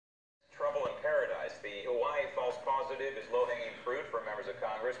The Hawaii false positive is low-hanging fruit for members of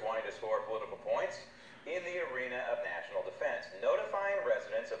Congress wanting to score political points in the arena of national defense. Notifying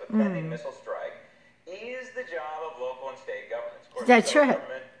residents of a pending missile strike is the job of local and state governments. Of course, That's the right.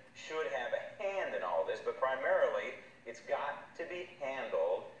 government should have a hand in all this, but primarily it's got to be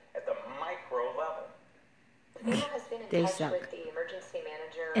handled at the micro level. They suck.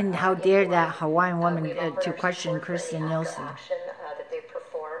 And how dare that Hawaiian woman to question Kristen Nielsen? That they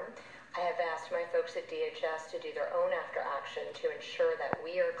perform. I have asked my folks at DHS to do their own after action to ensure that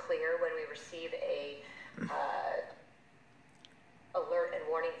we are clear when we receive a alert and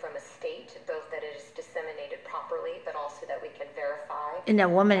warning from a state, both that it is disseminated properly, but also that we can verify. And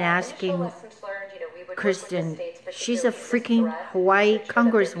that woman asking Kristen, she's a freaking Hawaii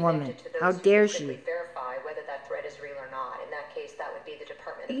congresswoman. How dare she?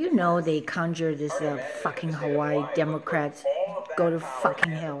 You know they conjure this fucking Hawaii Democrats. Go to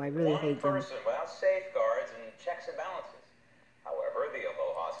fucking hell. I really hate them.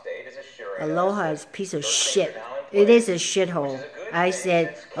 Aloha is a piece of shit. It is a shithole. I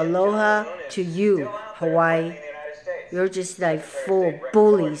said aloha to you, Hawaii. You're just like full of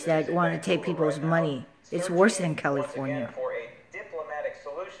bullies that want to take people's money. It's worse than California.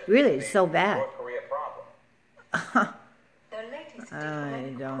 Really, it's so bad. I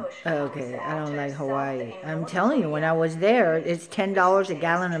don't like Hawaii. I'm telling you, when I was there, it's $10 a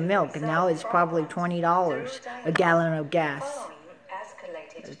gallon of milk, and now it's probably $20 a gallon of gas.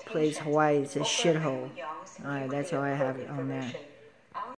 This place, Hawaii, is a shithole. Alright, that's all I have on that.